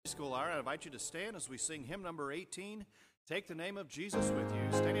School Hour. I invite you to stand as we sing hymn number 18, Take the Name of Jesus with You.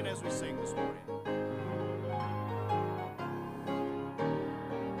 Standing as we sing this morning.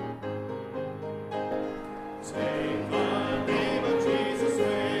 Take the name of Jesus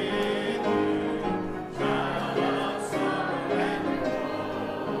with you, child of sorrow and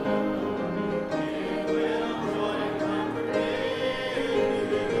woe. He will joy and comfort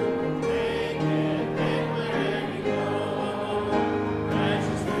give you. Take it anywhere you go.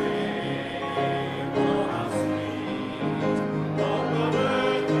 Precious name, oh how sweet, hope of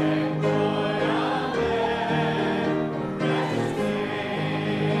earth and joy of heaven. Precious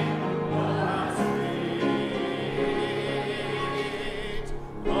name, oh how sweet.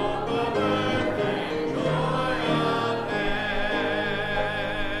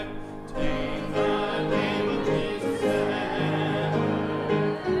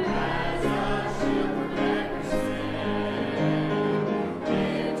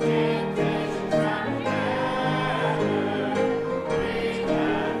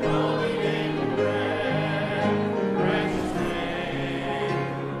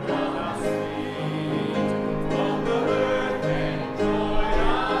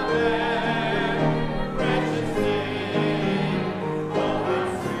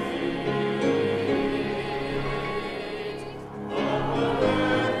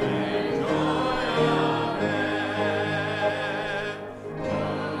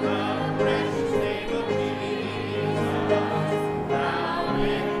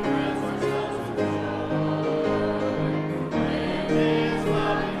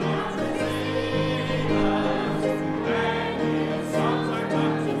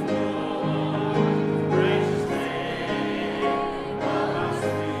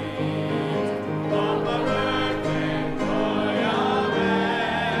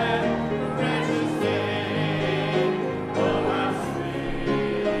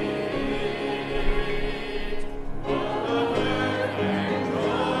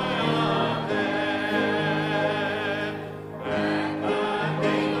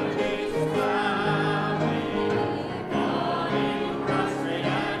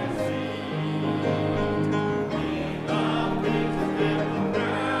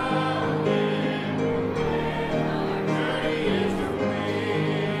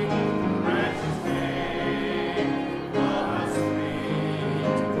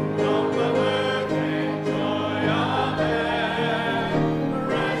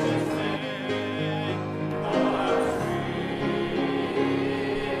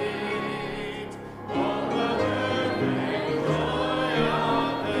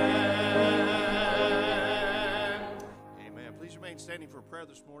 Standing for prayer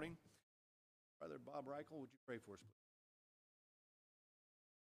this morning. Brother Bob Reichel, would you pray for us, please?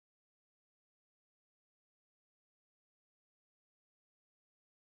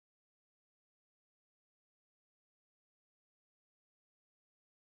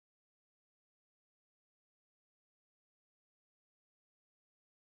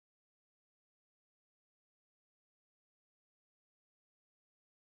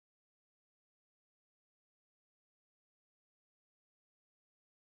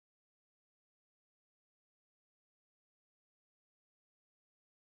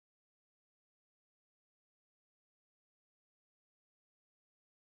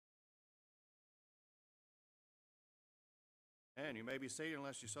 And you may be seated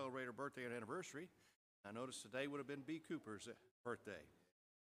unless you celebrate her birthday and anniversary. I noticed today would have been B. Cooper's birthday.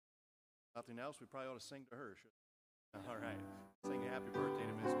 Nothing else, we probably ought to sing to her. All right, sing a happy birthday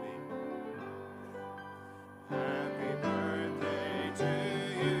to Miss B. Happy birthday to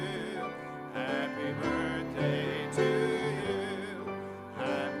you. Happy birthday to you.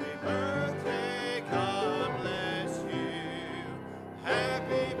 Happy birthday, God bless you.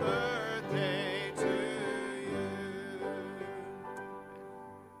 Happy birthday to you.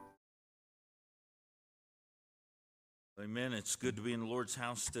 Amen. It's good to be in the Lord's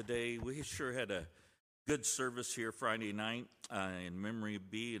house today. We sure had a good service here Friday night in memory of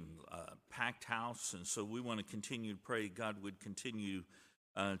B and packed house. And so we want to continue to pray God would continue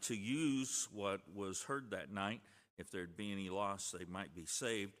to use what was heard that night. If there'd be any loss, they might be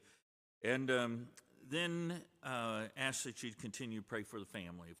saved. And then ask that you'd continue to pray for the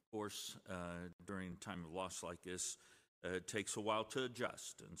family. Of course, during a time of loss like this, it takes a while to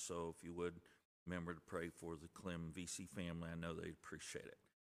adjust. And so if you would, remember to pray for the Clem VC family. I know they'd appreciate it.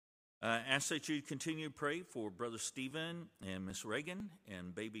 Ask that you continue to pray for Brother Stephen and Miss Reagan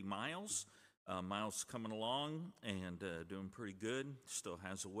and baby Miles. Miles coming along and doing pretty good. Still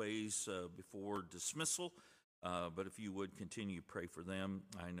has a ways before dismissal. But if you would continue to pray for them,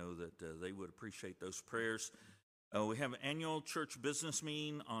 I know that they would appreciate those prayers. We have an annual church business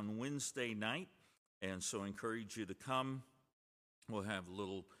meeting on Wednesday night, and so I encourage you to come. We'll have a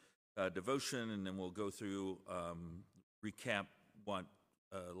little devotion, and then we'll go through, recap what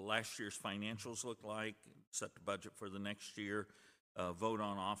last year's financials look like, set the budget for the next year, vote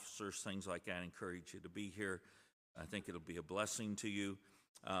on officers, things like that. I encourage you to be here. I think it'll be a blessing to you.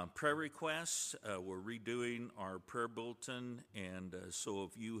 Prayer requests, we're redoing our prayer bulletin, and so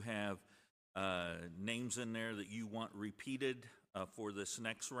if you have names in there that you want repeated for this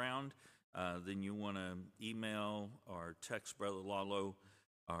next round, then you want to email or text Brother Lalo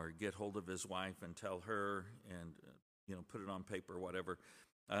or get hold of his wife and tell her, and put it on paper or whatever,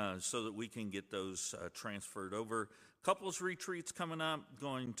 so that we can get those transferred over. Couples retreats coming up,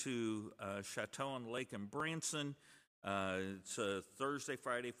 going to Chateau on the Lake in Branson. It's a Thursday,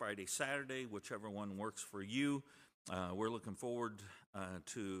 Friday, Saturday, whichever one works for you. We're looking forward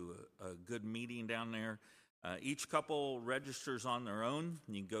to a good meeting down there. Each couple registers on their own.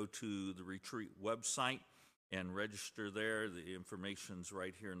 You can go to the retreat website and register there. The information's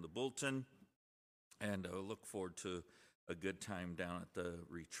right here in the bulletin. And I look forward to a good time down at the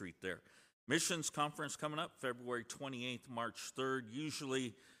retreat there. Missions conference coming up February 28th, March 3rd.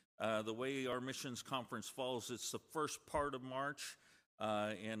 Usually the way our missions conference falls, it's the first part of March.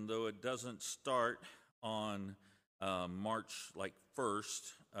 And though it doesn't start on March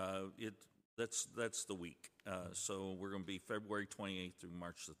 1st, that's the week. So we're going to be February 28th through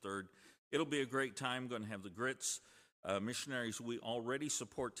March the 3rd. It'll be a great time. Going to have the Grits missionaries we already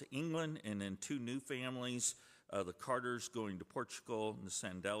support to England, and then 2 new families, the Carters going to Portugal, and the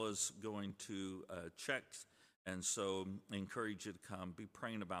Sandellas going to Czech. And so I encourage you to come, be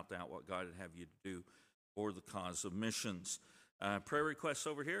praying about that, what God would have you to do for the cause of missions. Prayer requests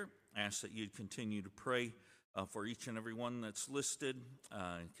over here. Ask that you'd continue to pray for each and every one that's listed,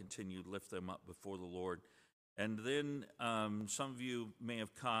 and continue to lift them up before the Lord. And then some of you may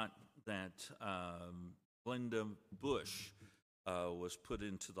have caught that Glenda Bush was put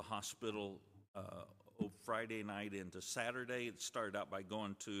into the hospital Friday night into Saturday. It started out by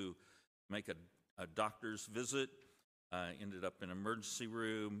going to make a doctor's visit, ended up in an emergency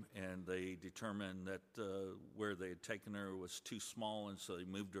room, and they determined that where they had taken her was too small, and so they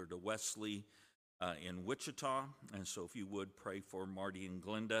moved her to Wesley in Wichita. And so if you would pray for Marty and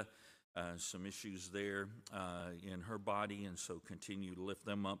Glenda, some issues there in her body, and so continue to lift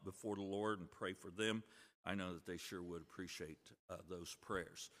them up before the Lord and pray for them. I know that they sure would appreciate those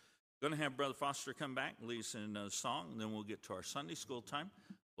prayers. Going to have Brother Foster come back, lead us in a song, and then we'll get to our Sunday school time.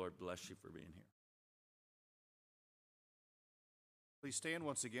 Lord bless you for being here. Please stand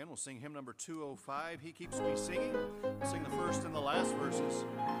once again. We'll sing hymn number 205. He Keeps Me Singing. We'll sing the first and the last verses.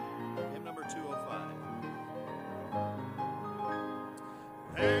 Hymn number 205.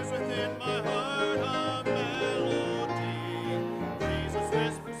 There's within my heart a melody, Jesus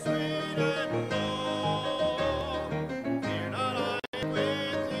whispered sweet and low. Fear not, I am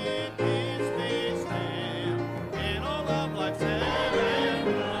within His peace stand, in all of life's ebb and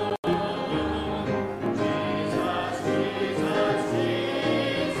flow. Jesus, Jesus,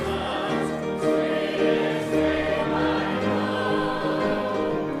 Jesus, sweetest name I know.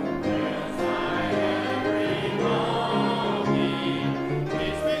 Yes, I every longing.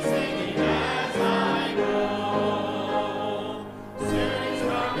 Keeps me singing as I go. Soon He's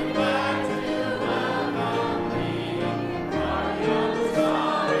coming back to welcome me. Party on the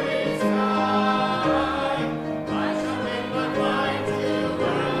starry sky. I shall make my flight to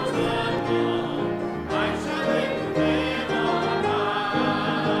worlds unknown. I shall live with Him on high.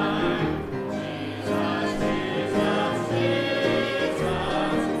 Jesus, Jesus, Jesus,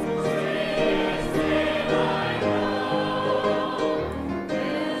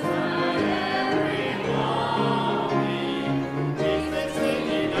 sweetest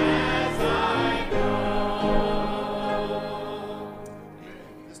name I know.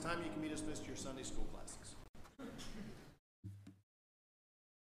 This time you can be dismissed to your Sunday school classes.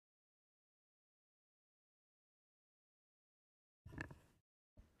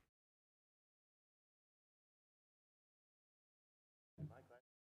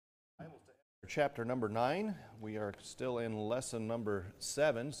 Chapter number 9. We are still in lesson number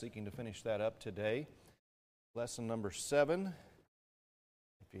 7, seeking to finish that up today. Lesson number 7.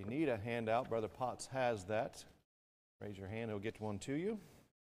 If you need a handout, Brother Potts has that. Raise your hand, he'll get one to you.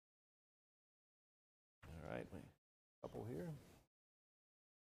 All right, a couple here.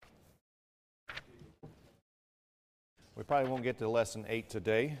 We probably won't get to lesson 8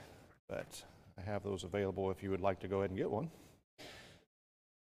 today, but I have those available if you would like to go ahead and get one.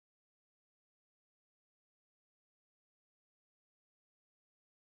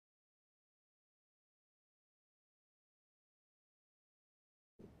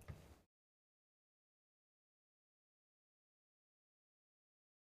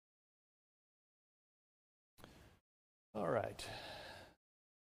 All right.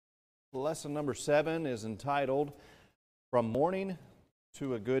 Lesson number 7 is entitled, From Mourning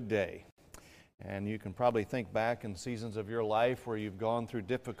to a Good Day. And you can probably think back in seasons of your life where you've gone through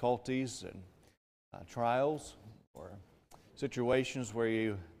difficulties and trials or situations where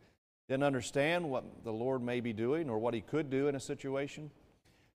you didn't understand what the Lord may be doing or what He could do in a situation.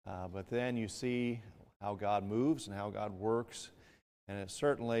 But then you see how God moves and how God works. And it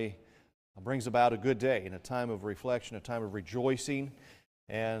certainly brings about a good day and a time of reflection, a time of rejoicing.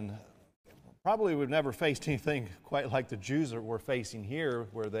 And probably we've never faced anything quite like the Jews were facing here,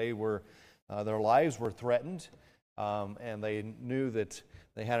 where they were, their lives were threatened, and they knew that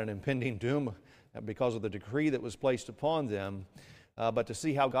they had an impending doom because of the decree that was placed upon them. But to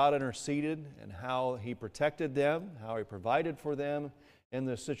see how God interceded and how He protected them, how He provided for them in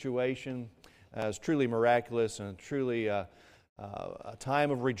this situation is truly miraculous and truly a time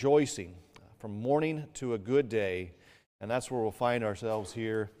of rejoicing, from mourning to a good day. And that's where we'll find ourselves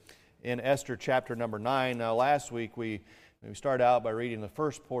here in Esther chapter number 9. Now, last week we started out by reading the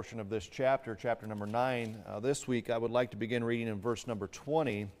first portion of this chapter, chapter number 9. This week I would like to begin reading in verse number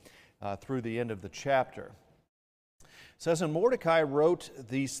 20 through the end of the chapter. It says, And Mordecai wrote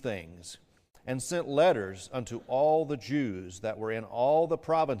these things, and sent letters unto all the Jews that were in all the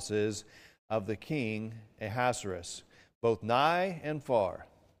provinces of the king Ahasuerus, both nigh and far,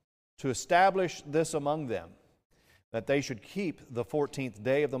 to establish this among them, that they should keep the 14th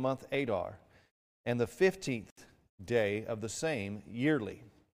day of the month Adar, and the 15th day of the same yearly,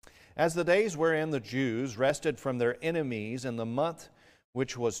 as the days wherein the Jews rested from their enemies, in the month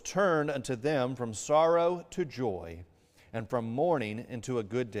which was turned unto them from sorrow to joy, and from mourning into a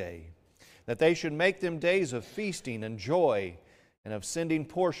good day, that they should make them days of feasting and joy, and of sending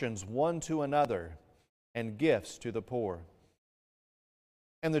portions one to another, and gifts to the poor.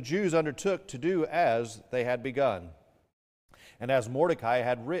 And the Jews undertook to do as they had begun, and as Mordecai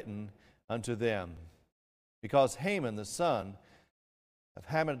had written unto them, because Haman the son of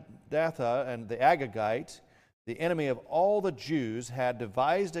Hammedatha and the Agagite, the enemy of all the Jews, had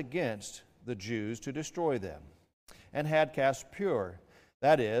devised against the Jews to destroy them, and had cast Pur,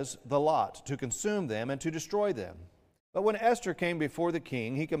 that is, the lot, to consume them and to destroy them. But when Esther came before the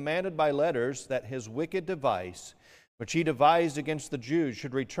king, he commanded by letters that his wicked device, which he devised against the Jews,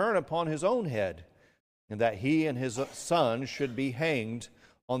 should return upon his own head, and that he and his son should be hanged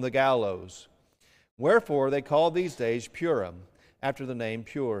on the gallows. Wherefore they called these days Purim, after the name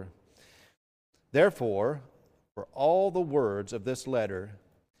Pur. Therefore, for all the words of this letter,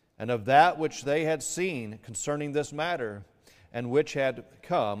 and of that which they had seen concerning this matter, and which had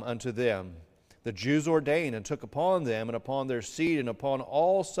come unto them, the Jews ordained and took upon them and upon their seed and upon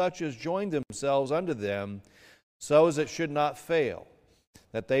all such as joined themselves unto them, so as it should not fail,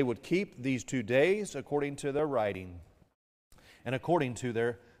 that they would keep these 2 days according to their writing, and according to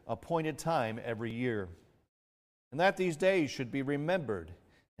their appointed time every year, and that these days should be remembered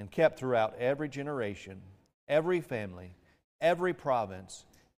and kept throughout every generation, every family, every province,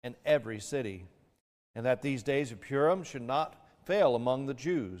 and every city, and that these days of Purim should not fail among the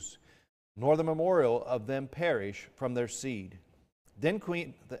Jews, nor the memorial of them perish from their seed. Then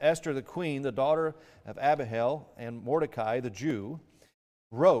Esther the queen, the daughter of Abihail, and Mordecai the Jew,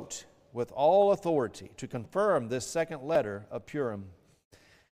 wrote with all authority to confirm this second letter of Purim.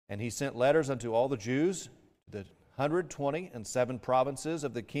 And he sent letters unto all the Jews, the 127 provinces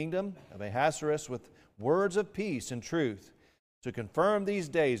of the kingdom of Ahasuerus, with words of peace and truth, to confirm these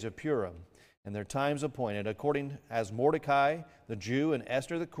days of Purim and their times appointed, according as Mordecai the Jew and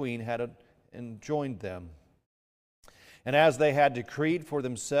Esther the queen had enjoined them. And as they had decreed for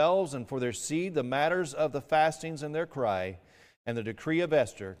themselves and for their seed the matters of the fastings and their cry, and the decree of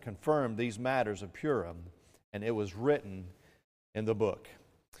Esther confirmed these matters of Purim, and it was written in the book.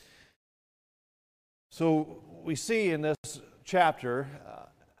 So we see in this chapter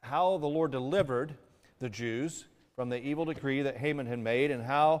how the Lord delivered the Jews from the evil decree that Haman had made, and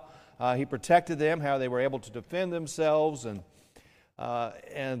how He protected them, how they were able to defend themselves,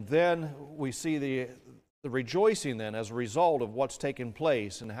 and then we see the rejoicing then as a result of what's taken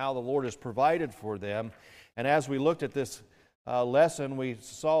place and how the Lord has provided for them. And as we looked at this lesson, we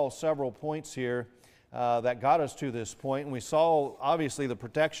saw several points here that got us to this point. And we saw, obviously, the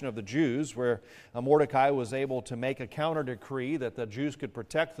protection of the Jews, where Mordecai was able to make a counter decree that the Jews could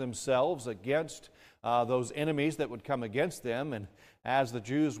protect themselves against those enemies that would come against them. And as the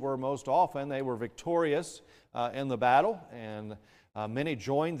Jews were most often, they were victorious in the battle, and many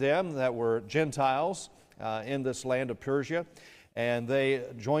joined them that were Gentiles in this land of Persia, and they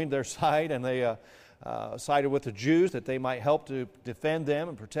joined their side, and they sided with the Jews that they might help to defend them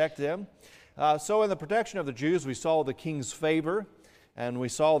and protect them. So in the protection of the Jews, we saw the king's favor, and we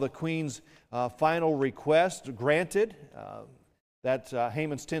saw the queen's final request granted, that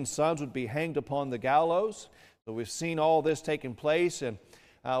Haman's 10 sons would be hanged upon the gallows. So we've seen all this taking place, and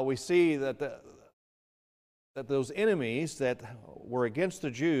we see that that those enemies that were against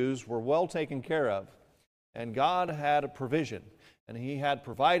the Jews were well taken care of. And God had a provision, and He had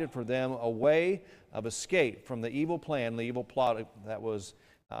provided for them a way of escape from the evil plan, the evil plot that was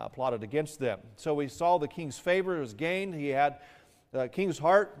plotted against them. So we saw the king's favor was gained. The king's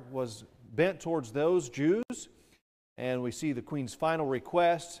heart was bent towards those Jews, and we see the queen's final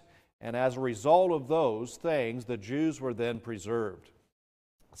request, and as a result of those things, the Jews were then preserved.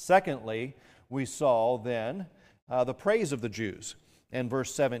 Secondly, we saw then the praise of the Jews. In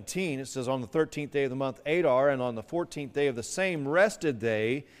verse 17, it says, "On the 13th day of the month Adar, and on the 14th day of the same rested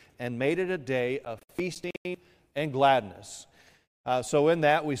they, and made it a day of feasting and gladness." So in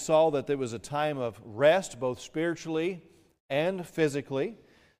that, we saw that there was a time of rest, both spiritually and physically.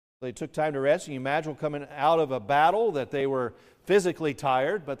 They took time to rest. You imagine coming out of a battle that they were physically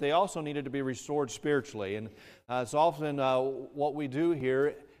tired, but they also needed to be restored spiritually. And it's often what we do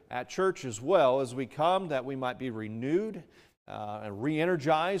here at church as well, as we come, that we might be renewed and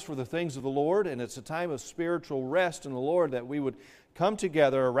re-energized for the things of the Lord. And it's a time of spiritual rest in the Lord, that we would come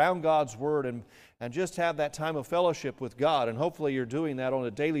together around God's Word and just have that time of fellowship with God. And hopefully you're doing that on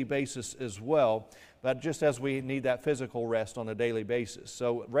a daily basis as well, but just as we need that physical rest on a daily basis.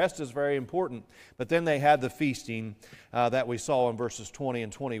 So rest is very important. But then they had the feasting that we saw in verses 20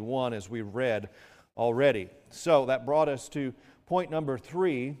 and 21 as we read already. So that brought us to point number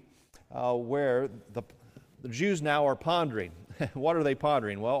 3, where the Jews now are pondering. What are they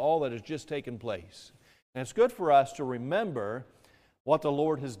pondering? Well, all that has just taken place. And it's good for us to remember what the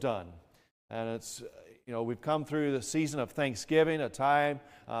Lord has done. And it's, we've come through the season of Thanksgiving, a time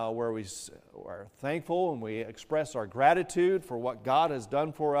where we are thankful and we express our gratitude for what God has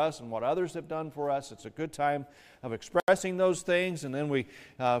done for us and what others have done for us. It's a good time of expressing those things. And then we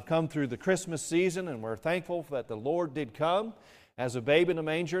come through the Christmas season, and we're thankful that the Lord did come as a babe in a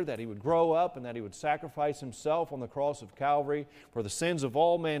manger, that He would grow up and that He would sacrifice Himself on the cross of Calvary for the sins of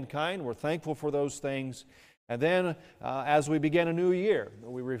all mankind. We're thankful for those things. And then as we begin a new year,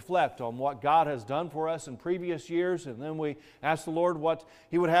 we reflect on what God has done for us in previous years, and then we ask the Lord what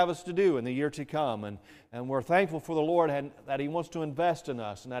He would have us to do in the year to come. And we're thankful for the Lord and that He wants to invest in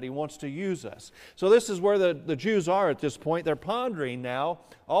us and that He wants to use us. So this is where the Jews are at this point. They're pondering now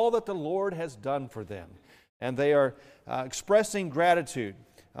all that the Lord has done for them. And they are expressing gratitude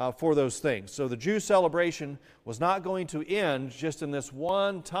for those things. So the Jews' celebration was not going to end just in this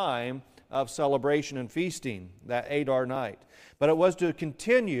one time of celebration and feasting, that Adar night. But it was to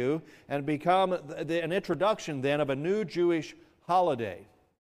continue and become an introduction then of a new Jewish holiday.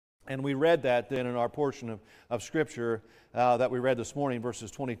 And we read that then in our portion of Scripture that we read this morning, verses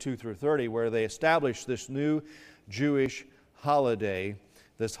 22 through 30, where they established this new Jewish holiday,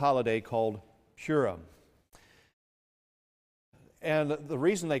 this holiday called Purim. And the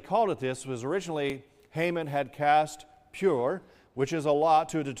reason they called it this was originally Haman had cast Pur, which is a lot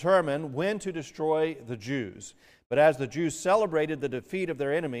to determine when to destroy the Jews. But as the Jews celebrated the defeat of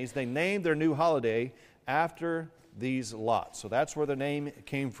their enemies, they named their new holiday after these lots. So that's where the name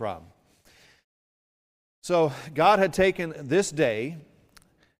came from. So God had taken this day,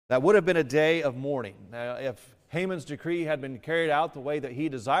 that would have been a day of mourning. Now, if Haman's decree had been carried out the way that he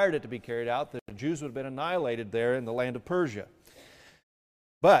desired it to be carried out, the Jews would have been annihilated there in the land of Persia.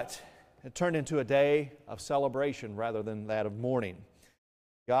 But it turned into a day of celebration rather than that of mourning.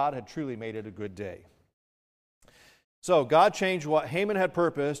 God had truly made it a good day. So God changed what Haman had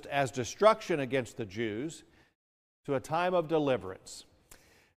purposed as destruction against the Jews to a time of deliverance.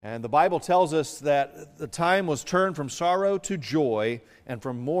 And the Bible tells us that the time was turned from sorrow to joy and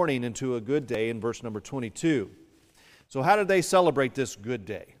from mourning into a good day in verse number 22. So how did they celebrate this good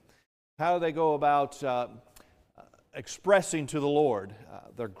day? How did they go about expressing to the Lord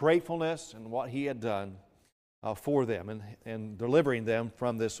their gratefulness and what He had done for them and delivering them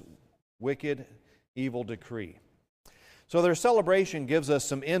from this wicked, evil decree? So their celebration gives us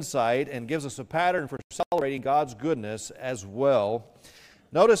some insight and gives us a pattern for celebrating God's goodness as well.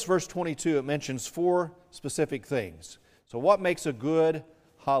 Notice verse 22, it mentions 4 specific things. So what makes a good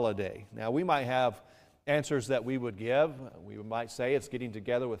holiday? Now we might have answers that we would give. We might say it's getting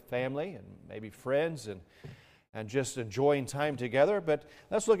together with family and maybe friends and just enjoying time together. But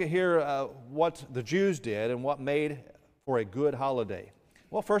let's look at here what the Jews did and what made for a good holiday.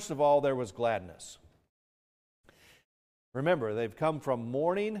 Well, first of all, there was gladness. Remember, they've come from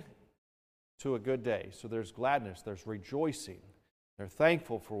mourning to a good day. So there's gladness, there's rejoicing. They're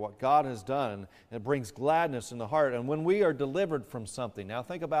thankful for what God has done, and it brings gladness in the heart. And when we are delivered from something, now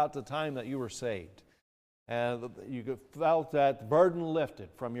think about the time that you were saved, and you felt that burden lifted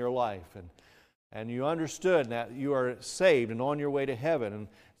from your life, and you understood that you are saved and on your way to heaven. And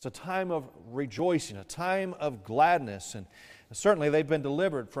it's a time of rejoicing, a time of gladness. And certainly they've been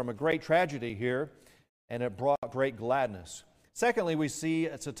delivered from a great tragedy here, and it brought great gladness. Secondly, we see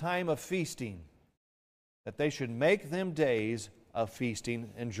it's a time of feasting, that they should make them days of feasting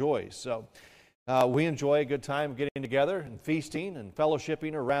and joy. So we enjoy a good time getting together and feasting and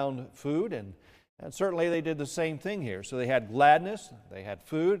fellowshipping around food, and certainly they did the same thing here. So they had gladness, they had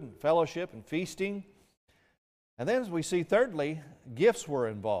food and fellowship and feasting. And then as we see, thirdly, gifts were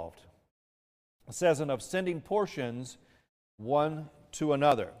involved. It says, and of sending portions one to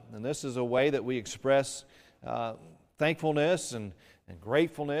another. And this is a way that we express thankfulness and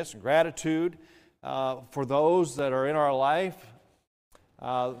gratefulness and gratitude for those that are in our life.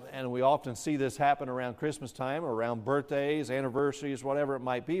 And we often see this happen around Christmas time, or around birthdays, anniversaries, whatever it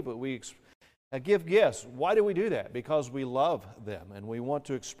might be, but we give gifts. Why do we do that? Because we love them, and we want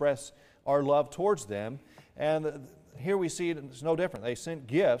to express our love towards them. And here we see it's no different. They sent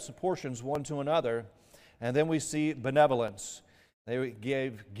gifts, portions one to another, and then we see benevolence. They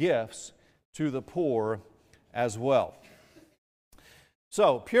gave gifts to the poor as well.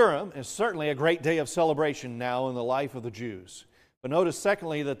 So, Purim is certainly a great day of celebration now in the life of the Jews. But notice,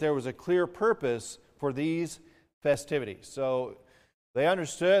 secondly, that there was a clear purpose for these festivities. So, they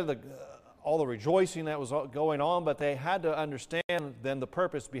understood all the rejoicing that was going on, but they had to understand then the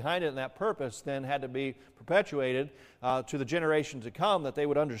purpose behind it, and that purpose then had to be perpetuated to the generation to come, that they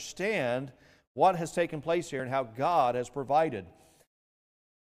would understand what has taken place here and how God has provided.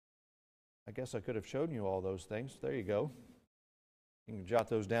 I guess I could have shown you all those things. There you go. You can jot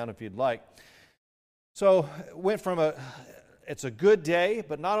those down if you'd like. So it went from it's a good day,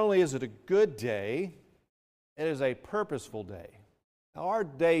 but not only is it a good day, it is a purposeful day. Now, our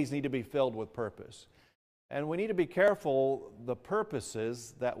days need to be filled with purpose. And we need to be careful the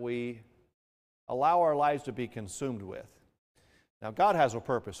purposes that we allow our lives to be consumed with. Now, God has a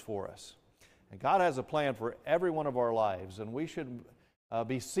purpose for us. And God has a plan for every one of our lives. And we should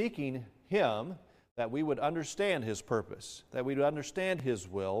be seeking Him, that we would understand His purpose, that we would understand His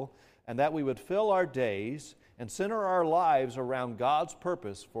will, and that we would fill our days and center our lives around God's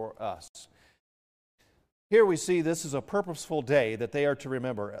purpose for us. Here we see this is a purposeful day that they are to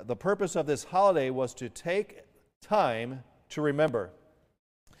remember. The purpose of this holiday was to take time to remember.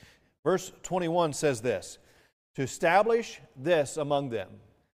 Verse 21 says this, to establish this among them,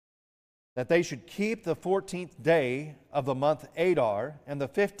 that they should keep the 14th day of the month Adar and the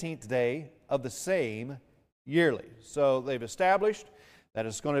 15th day of the same yearly. So they've established that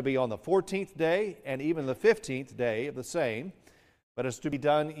it's going to be on the 14th day and even the 15th day of the same, but it's to be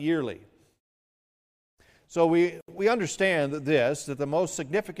done yearly. So we understand that the most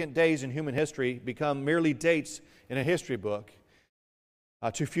significant days in human history become merely dates in a history book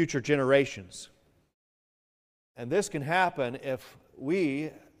to future generations. And this can happen if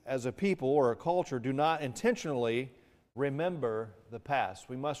we, as a people or a culture, do not intentionally remember the past.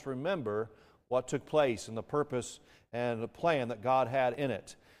 We must remember what took place and the purpose and the plan that God had in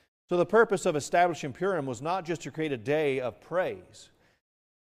it. So the purpose of establishing Purim was not just to create a day of praise,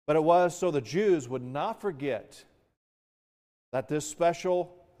 but it was so the Jews would not forget that this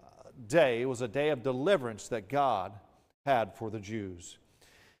special day was a day of deliverance that God had for the Jews.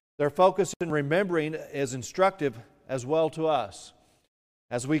 Their focus in remembering is instructive as well to us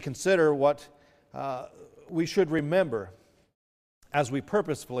as we consider what we should remember as we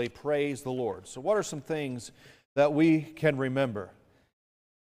purposefully praise the Lord. So what are some things that we can remember?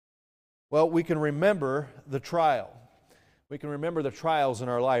 Well, we can remember the trial. We can remember the trials in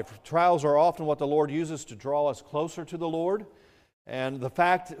our life. Trials are often what the Lord uses to draw us closer to the Lord. And the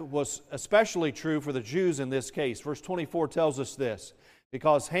fact was especially true for the Jews in this case. Verse 24 tells us this,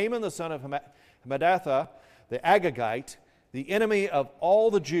 because Haman the son of Hammedatha, the Agagite, the enemy of all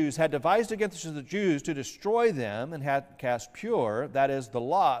the Jews, had devised against the Jews to destroy them and had cast pur, that is the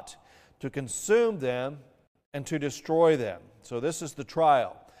lot, to consume them and to destroy them. So this is the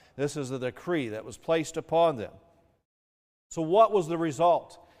trial. This is the decree that was placed upon them. So what was the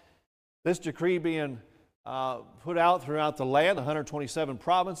result? This decree being put out throughout the land, 127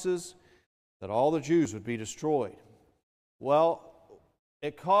 provinces, that all the Jews would be destroyed. Well,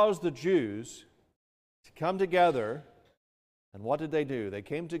 it caused the Jews to come together, and what did they do? They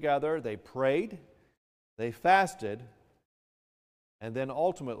came together, they prayed, they fasted, and then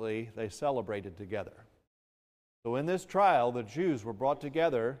ultimately they celebrated together. So in this trial, the Jews were brought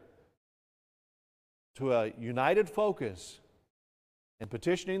together to a united focus and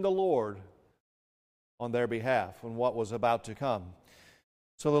petitioning the Lord on their behalf and what was about to come.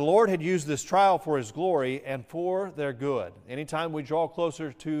 So the Lord had used this trial for His glory and for their good. Anytime we draw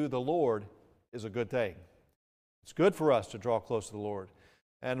closer to the Lord is a good thing. It's good for us to draw close to the Lord.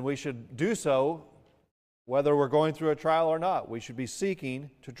 And we should do so whether we're going through a trial or not. We should be seeking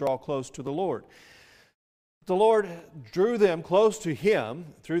to draw close to the Lord. The Lord drew them close to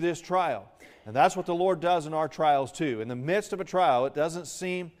Him through this trial. And that's what the Lord does in our trials too. In the midst of a trial, it doesn't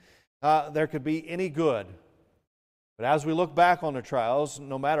seem there could be any good. But as we look back on the trials,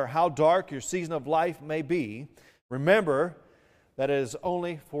 no matter how dark your season of life may be, remember that it is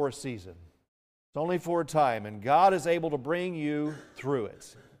only for a season. It's only for a time, and God is able to bring you through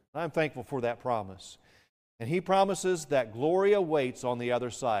it. I'm thankful for that promise. And He promises that glory awaits on the other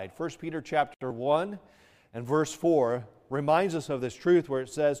side. 1 Peter chapter 1 and verse 4 reminds us of this truth where it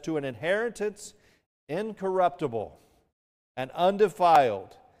says, "To an inheritance incorruptible and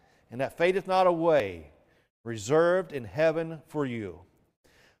undefiled, and that fadeth not away, reserved in heaven for you,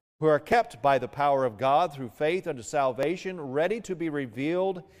 who are kept by the power of God through faith unto salvation, ready to be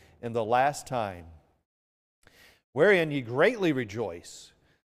revealed in the last time. Wherein ye greatly rejoice,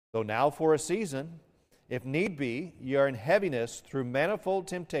 though now for a season, if need be, ye are in heaviness through manifold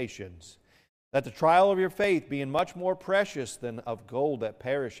temptations, that the trial of your faith, being much more precious than of gold that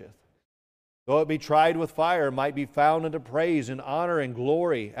perisheth, though it be tried with fire, might be found unto praise and honor and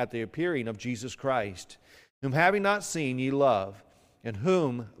glory at the appearing of Jesus Christ, whom having not seen ye love, in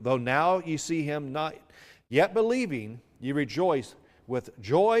whom, though now ye see Him not, yet believing, ye rejoice with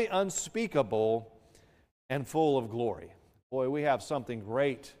joy unspeakable and full of glory." Boy, we have something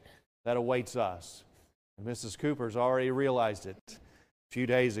great that awaits us. And Mrs. Cooper's already realized it a few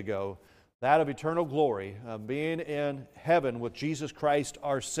days ago. That of eternal glory, being in heaven with Jesus Christ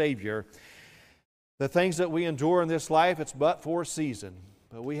our Savior. The things that we endure in this life, it's but for a season.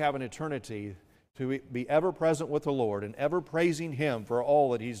 But we have an eternity to be ever present with the Lord and ever praising Him for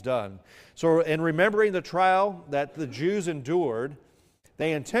all that He's done. So in remembering the trial that the Jews endured,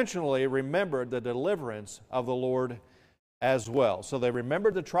 they intentionally remembered the deliverance of the Lord as well. So they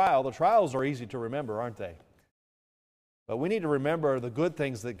remembered the trial. The trials are easy to remember, aren't they? But we need to remember the good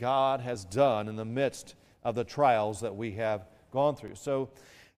things that God has done in the midst of the trials that we have gone through. So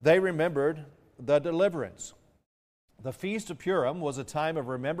they remembered the deliverance. The Feast of Purim was a time of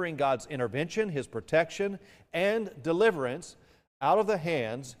remembering God's intervention, His protection, and deliverance out of the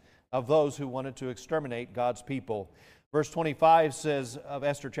hands of those who wanted to exterminate God's people. Verse 25 says of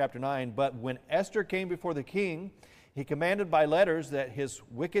Esther chapter 9, "But when Esther came before the king, he commanded by letters that his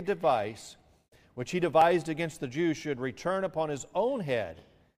wicked device, which he devised against the Jews, should return upon his own head,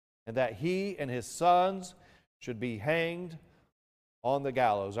 and that he and his sons should be hanged on the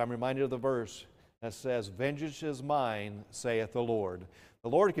gallows." I'm reminded of the verse that says, "Vengeance is mine, saith the Lord." The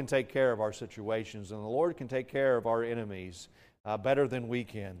Lord can take care of our situations, and the Lord can take care of our enemies better than we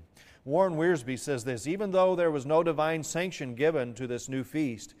can. Warren Wiersbe says this, "Even though there was no divine sanction given to this new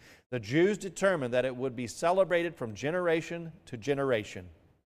feast, the Jews determined that it would be celebrated from generation to generation.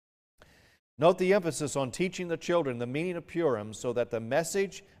 Note the emphasis on teaching the children the meaning of Purim so that the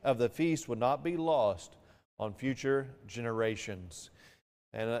message of the feast would not be lost on future generations."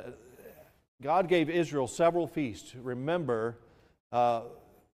 And God gave Israel several feasts to remember,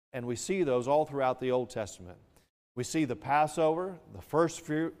 and we see those all throughout the Old Testament. We see the Passover, the first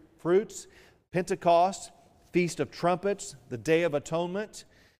fruits, Pentecost, Feast of Trumpets, the Day of Atonement,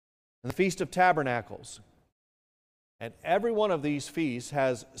 and the Feast of Tabernacles. And every one of these feasts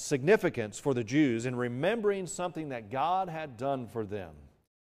has significance for the Jews in remembering something that God had done for them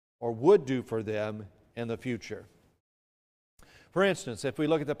or would do for them in the future. For instance, if we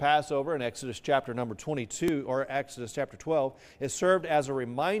look at the Passover in Exodus chapter number 22 or Exodus chapter 12, it served as a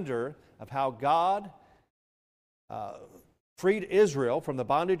reminder of how God freed Israel from the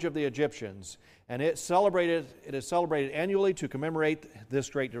bondage of the Egyptians, and it is celebrated annually to commemorate this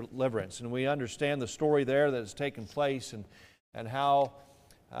great deliverance. And we understand the story there that has taken place and how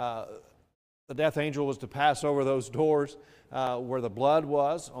the death angel was to pass over those doors where the blood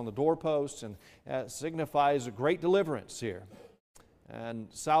was on the doorposts, and it signifies a great deliverance here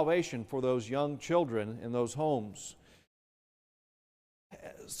and salvation for those young children in those homes.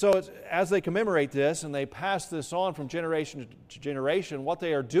 So as they commemorate this and they pass this on from generation to generation, what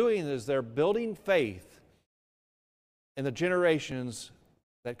they are doing is they're building faith in the generations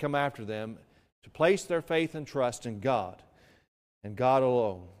that come after them to place their faith and trust in God and God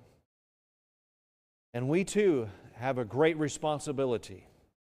alone. And we too have a great responsibility.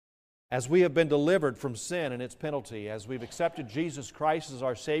 As we have been delivered from sin and its penalty, as we've accepted Jesus Christ as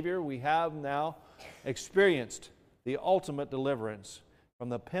our Savior, we have now experienced the ultimate deliverance from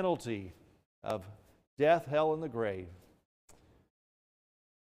the penalty of death, hell, and the grave.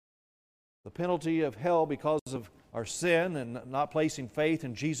 The penalty of hell because of our sin and not placing faith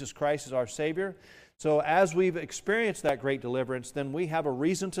in Jesus Christ as our Savior. So as we've experienced that great deliverance, then we have a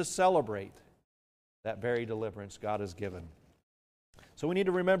reason to celebrate that very deliverance God has given. So we need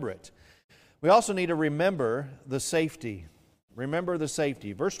to remember it. We also need to remember the safety. Remember the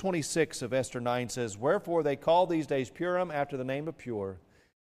safety. Verse 26 of Esther 9 says, "Wherefore they call these days Purim after the name of Pure.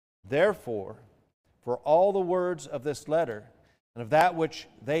 Therefore, for all the words of this letter, and of that which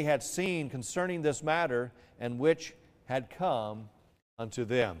they had seen concerning this matter, and which had come unto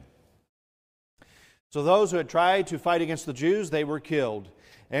them." So those who had tried to fight against the Jews, they were killed.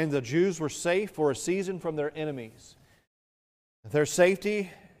 And the Jews were safe for a season from their enemies. Their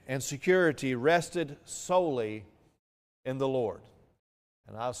safety and security rested solely in the Lord.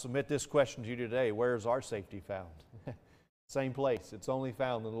 And I'll submit this question to you today. Where is our safety found? Same place. It's only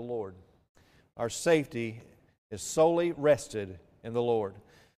found in the Lord. Our safety is solely rested in the Lord.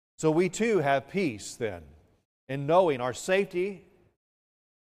 So we too have peace then in knowing our safety,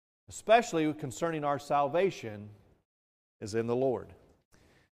 especially concerning our salvation, is in the Lord.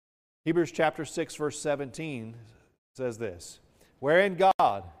 Hebrews chapter 6 verse 17 says this, "Wherein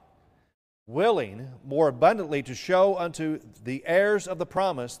God, willing more abundantly to show unto the heirs of the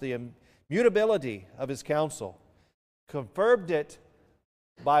promise the immutability of His counsel, confirmed it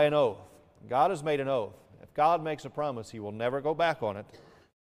by an oath." God has made an oath. If God makes a promise, He will never go back on it.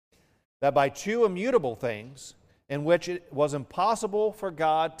 "That by two immutable things, in which it was impossible for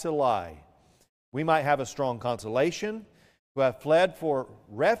God to lie, we might have a strong consolation, who have fled for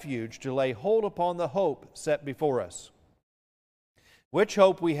refuge to lay hold upon the hope set before us. Which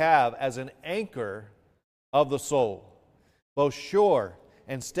hope we have as an anchor of the soul, both sure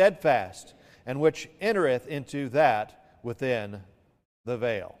and steadfast, and which entereth into that within the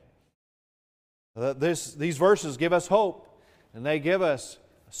veil." These verses give us hope, and they give us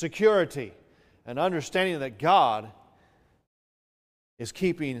security, and understanding that God is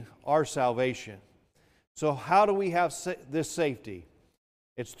keeping our salvation. So how do we have this safety?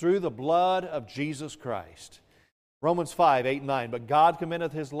 It's through the blood of Jesus Christ. Romans 5, 8 and 9, "But God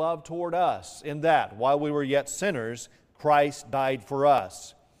commendeth His love toward us, in that, while we were yet sinners, Christ died for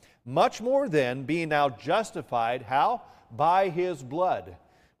us. Much more then, being now justified," how? "By His blood."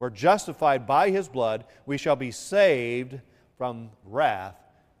 We're justified by His blood. We shall be saved from wrath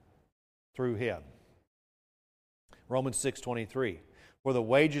through Him. Romans 6:23, "For the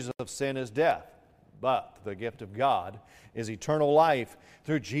wages of sin is death, but the gift of God is eternal life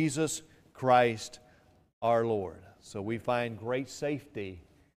through Jesus Christ our Lord." So we find great safety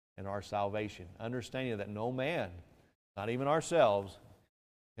in our salvation, understanding that no man, not even ourselves,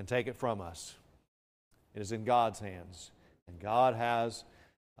 can take it from us. It is in God's hands, and God has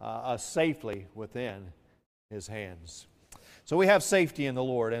us safely within His hands. So we have safety in the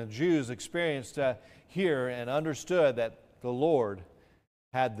Lord, and the Jews experienced here and understood that the Lord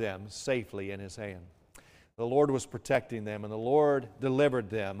had them safely in His hand. The Lord was protecting them, and the Lord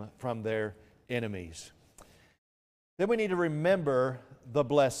delivered them from their enemies. Then we need to remember the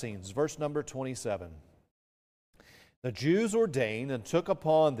blessings. Verse number 27. "The Jews ordained and took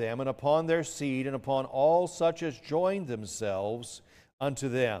upon them and upon their seed and upon all such as joined themselves unto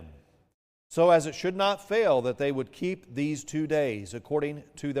them, so as it should not fail that they would keep these 2 days according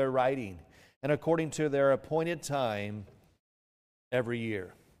to their writing and according to their appointed time every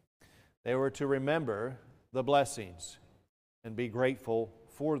year." They were to remember the blessings and be grateful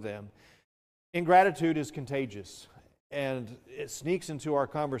for them. Ingratitude is contagious, and it sneaks into our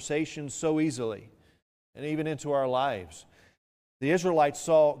conversations so easily, and even into our lives. The Israelites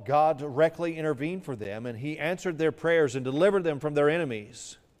saw God directly intervene for them, and He answered their prayers and delivered them from their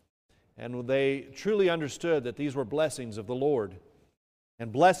enemies. And they truly understood that these were blessings of the Lord,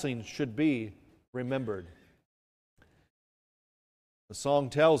 and blessings should be remembered. The song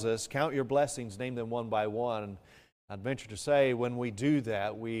tells us, "Count your blessings, name them one by one." And I'd venture to say, when we do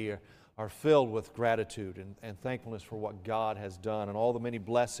that, we are filled with gratitude and thankfulness for what God has done and all the many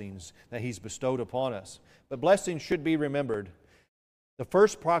blessings that He's bestowed upon us. But blessings should be remembered. The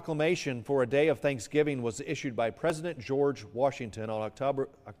first proclamation for a day of thanksgiving was issued by President George Washington on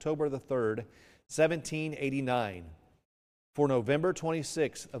October the 3rd, 1789, for November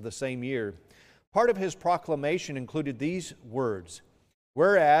 26th of the same year. Part of his proclamation included these words,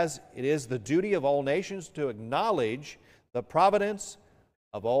 "Whereas it is the duty of all nations to acknowledge the providence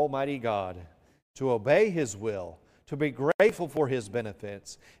of Almighty God, to obey His will, to be grateful for His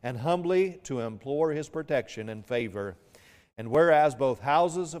benefits, and humbly to implore His protection and favor, And whereas both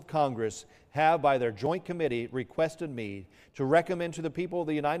houses of Congress have by their joint committee requested me to recommend to the people of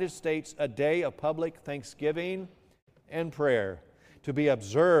the United States a day of public thanksgiving and prayer to be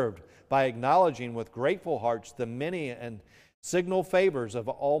observed by acknowledging with grateful hearts the many and signal favors of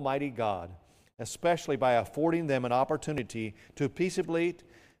Almighty God, especially by affording them an opportunity to peaceably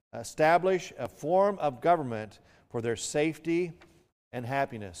establish a form of government for their safety and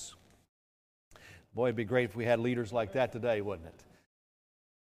happiness. Boy, it'd be great if we had leaders like that today, wouldn't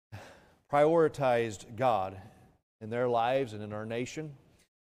it? Prioritized God in their lives and in our nation.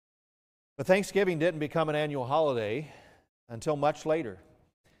 But Thanksgiving didn't become an annual holiday until much later.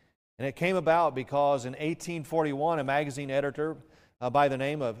 And it came about because in 1841, a magazine editor by the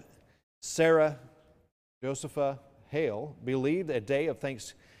name of Sarah Josepha Hale believed a day of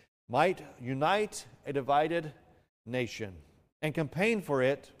thanks might unite a divided nation and campaigned for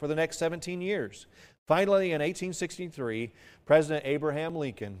it for the next 17 years. Finally, in 1863, President Abraham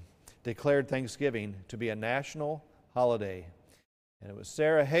Lincoln declared Thanksgiving to be a national holiday. And it was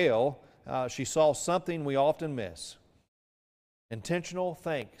Sarah Hale, she saw something we often miss. Intentional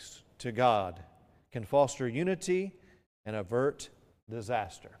thanks to God can foster unity and avert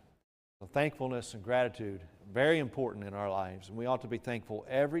disaster. So thankfulness and gratitude, very important in our lives, and we ought to be thankful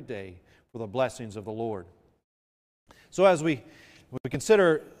every day for the blessings of the Lord. So as we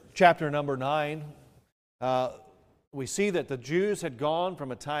consider chapter number 9, we see that the Jews had gone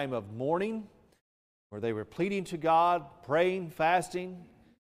from a time of mourning, where they were pleading to God, praying, fasting,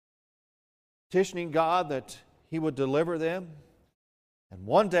 petitioning God that He would deliver them. And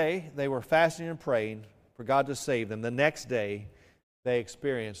one day they were fasting and praying for God to save them. The next day they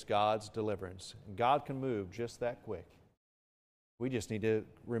experienced God's deliverance. And God can move just that quick. We just need to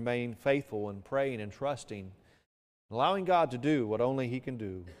remain faithful and praying and trusting, allowing God to do what only He can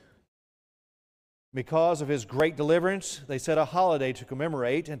do. Because of His great deliverance, they set a holiday to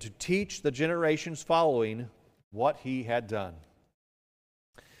commemorate and to teach the generations following what He had done.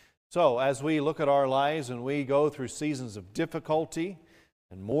 So, as we look at our lives and we go through seasons of difficulty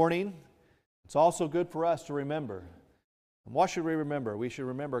and mourning, it's also good for us to remember. And what should we remember? We should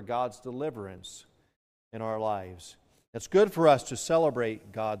remember God's deliverance in our lives. It's good for us to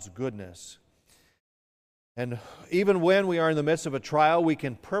celebrate God's goodness. And even when we are in the midst of a trial, we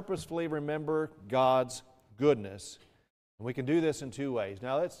can purposefully remember God's goodness. And we can do this in two ways.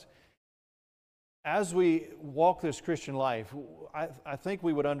 Now, as we walk this Christian life, I think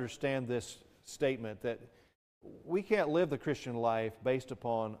we would understand this statement that we can't live the Christian life based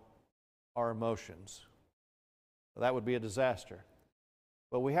upon our emotions. That would be a disaster.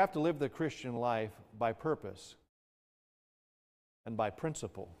 But we have to live the Christian life by purpose and by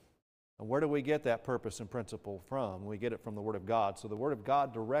principle. And where do we get that purpose and principle from? We get it from the Word of God. So the Word of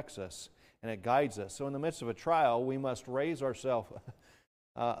God directs us and it guides us. So in the midst of a trial, we must raise ourselves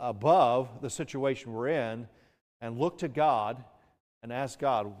above the situation we're in and look to God and ask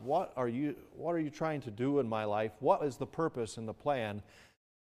God, what are you trying to do in my life? What is the purpose and the plan?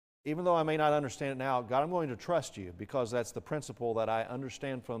 Even though I may not understand it now, God, I'm going to trust you because that's the principle that I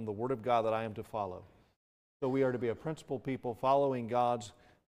understand from the Word of God that I am to follow. So we are to be a principled people following God's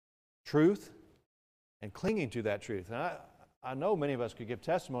truth and clinging to that truth. And I know many of us could give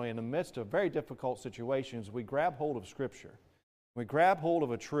testimony in the midst of very difficult situations. We grab hold of Scripture. We grab hold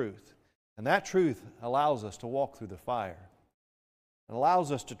of a truth. And that truth allows us to walk through the fire. It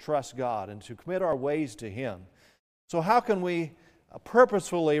allows us to trust God and to commit our ways to Him. So how can we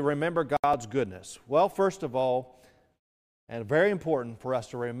purposefully remember God's goodness? Well, first of all, and very important for us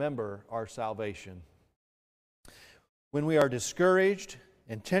to remember our salvation. When we are discouraged,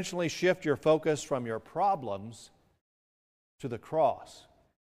 intentionally shift your focus from your problems to the cross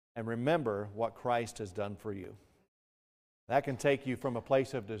and remember what Christ has done for you. That can take you from a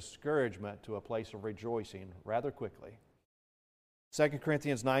place of discouragement to a place of rejoicing rather quickly. 2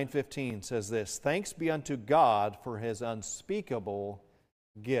 Corinthians 9:15 says this, "Thanks be unto God for His unspeakable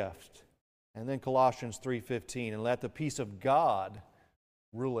gift." And then Colossians 3:15, "And let the peace of God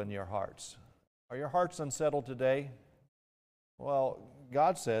rule in your hearts." Are your hearts unsettled today? Well,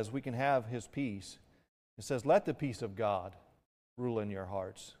 God says we can have His peace. It says, let the peace of God rule in your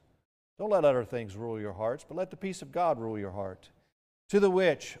hearts. Don't let other things rule your hearts, but let the peace of God rule your heart. To the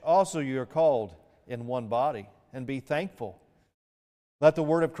which also you are called in one body, and be thankful. Let the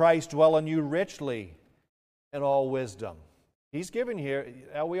word of Christ dwell in you richly in all wisdom. He's given here,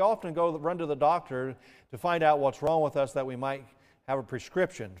 we often run to the doctor to find out what's wrong with us that we might have a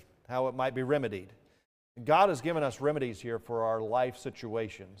prescription, how it might be remedied. God has given us remedies here for our life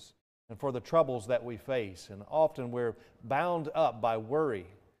situations and for the troubles that we face. And often we're bound up by worry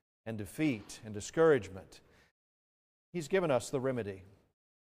and defeat and discouragement. He's given us the remedy.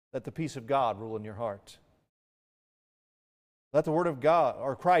 Let the peace of God rule in your heart. Let the Word of God,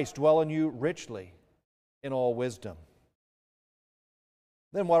 or Christ, dwell in you richly in all wisdom.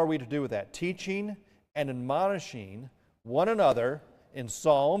 Then what are we to do with that? Teaching and admonishing one another in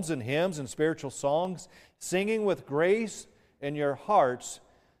psalms and hymns and spiritual songs, singing with grace in your hearts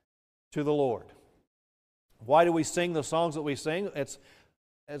to the Lord. Why do we sing the songs that we sing? It's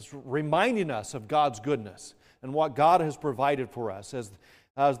reminding us of God's goodness and what God has provided for us.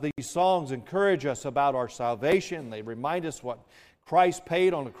 As these songs encourage us about our salvation, they remind us what Christ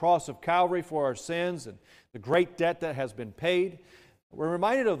paid on the cross of Calvary for our sins and the great debt that has been paid. We're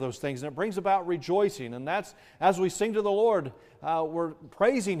reminded of those things, and it brings about rejoicing. And that's, as we sing to the Lord, we're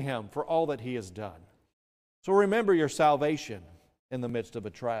praising Him for all that He has done. So remember your salvation in the midst of a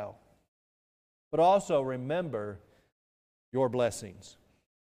trial. But also remember your blessings.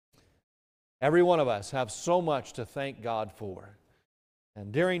 Every one of us have so much to thank God for.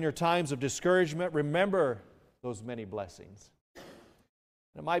 And during your times of discouragement, remember those many blessings.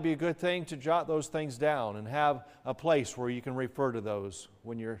 It might be a good thing to jot those things down and have a place where you can refer to those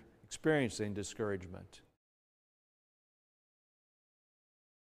when you're experiencing discouragement.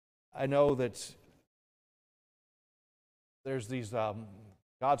 I know that there's these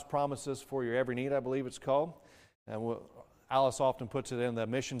God's promises for your every need, I believe it's called. And Alice often puts it in the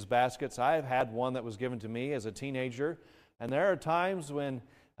missions baskets. I've had one that was given to me as a teenager. And there are times when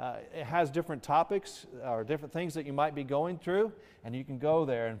it has different topics or different things that you might be going through, and you can go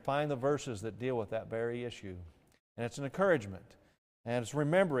there and find the verses that deal with that very issue. And it's an encouragement, and it's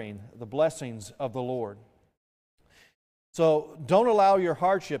remembering the blessings of the Lord. So don't allow your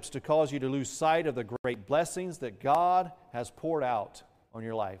hardships to cause you to lose sight of the great blessings that God has poured out on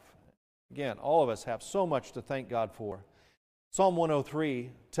your life. Again, all of us have so much to thank God for. Psalm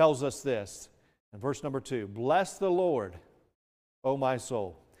 103 tells us this in verse number 2, "Bless the Lord, O my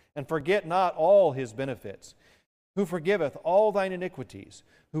soul, and forget not all His benefits, who forgiveth all thine iniquities,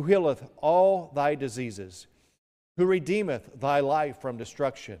 who healeth all thy diseases, who redeemeth thy life from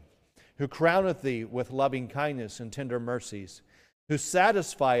destruction, who crowneth thee with loving kindness and tender mercies, who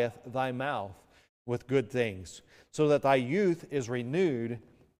satisfieth thy mouth with good things, so that thy youth is renewed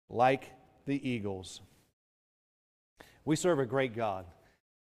like the eagles." We serve a great God,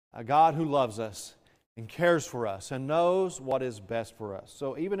 a God who loves us and cares for us and knows what is best for us.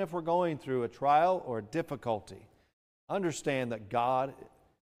 So even if we're going through a trial or a difficulty, understand that God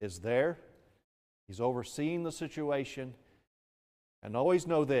is there. He's overseeing the situation. And always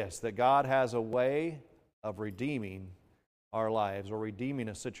know this, that God has a way of redeeming our lives or redeeming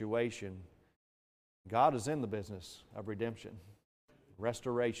a situation. God is in the business of redemption,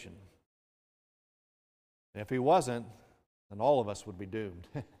 restoration. And if He wasn't, then all of us would be doomed.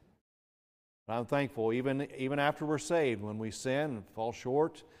 But I'm thankful, even after we're saved, when we sin and fall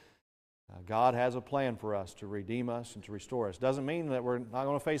short, God has a plan for us to redeem us and to restore us. Doesn't mean that we're not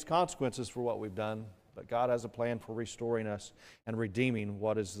going to face consequences for what we've done, but God has a plan for restoring us and redeeming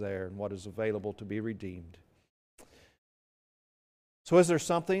what is there and what is available to be redeemed. So is there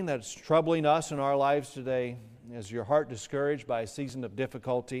something that's troubling us in our lives today? Is your heart discouraged by a season of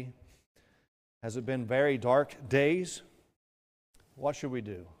difficulty? Has it been very dark days? What should we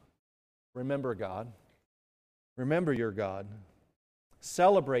do? Remember God. Remember your God.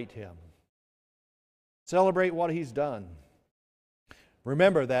 Celebrate Him. Celebrate what He's done.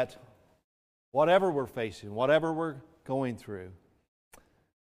 Remember that whatever we're facing, whatever we're going through,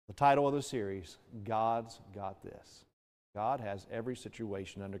 the title of the series, God's Got This. God has every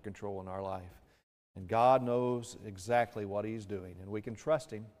situation under control in our life. And God knows exactly what He's doing. And we can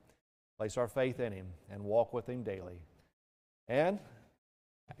trust Him, place our faith in Him, and walk with Him daily. And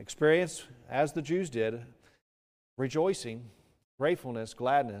experience, as the Jews did, rejoicing, gratefulness,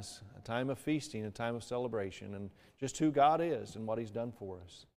 gladness, a time of feasting, a time of celebration, and just who God is and what He's done for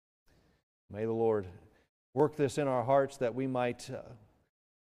us. May the Lord work this in our hearts that we might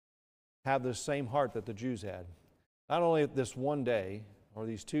have the same heart that the Jews had. Not only this one day or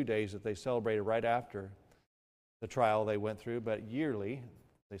these 2 days that they celebrated right after the trial they went through, but yearly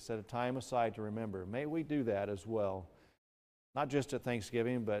they set a time aside to remember. May we do that as well. Not just at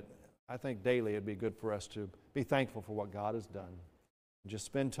Thanksgiving, but I think daily it'd be good for us to be thankful for what God has done. And just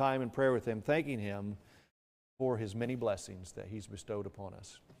spend time in prayer with Him, thanking Him for His many blessings that He's bestowed upon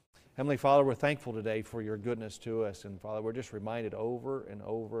us. Heavenly Father, we're thankful today for Your goodness to us. And Father, we're just reminded over and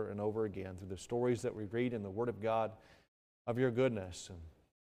over and over again through the stories that we read in the Word of God of Your goodness. And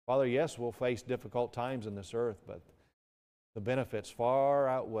Father, yes, we'll face difficult times in this earth, but the benefits far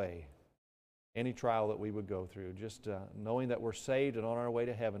outweigh any trial that we would go through. Just knowing that we're saved and on our way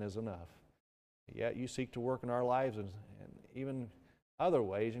to heaven is enough. Yet you seek to work in our lives and even other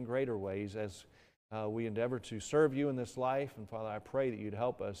ways and greater ways as we endeavor to serve you in this life. And Father, I pray that you'd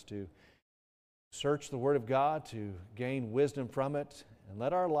help us to search the Word of God, to gain wisdom from it, and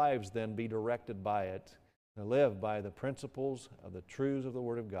let our lives then be directed by it, to live by the principles of the truths of the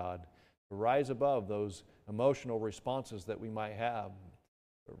Word of God, to rise above those emotional responses that we might have,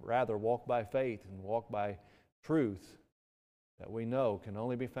 but rather walk by faith and walk by truth that we know can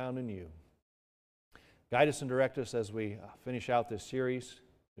only be found in you. Guide us and direct us as we finish out this series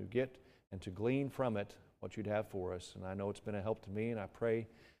to get and to glean from it what you'd have for us. And I know it's been a help to me, and I pray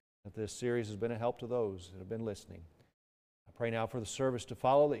that this series has been a help to those that have been listening. I pray now for the service to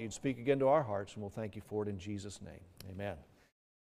follow, that you'd speak again to our hearts, and we'll thank you for it in Jesus' name. Amen.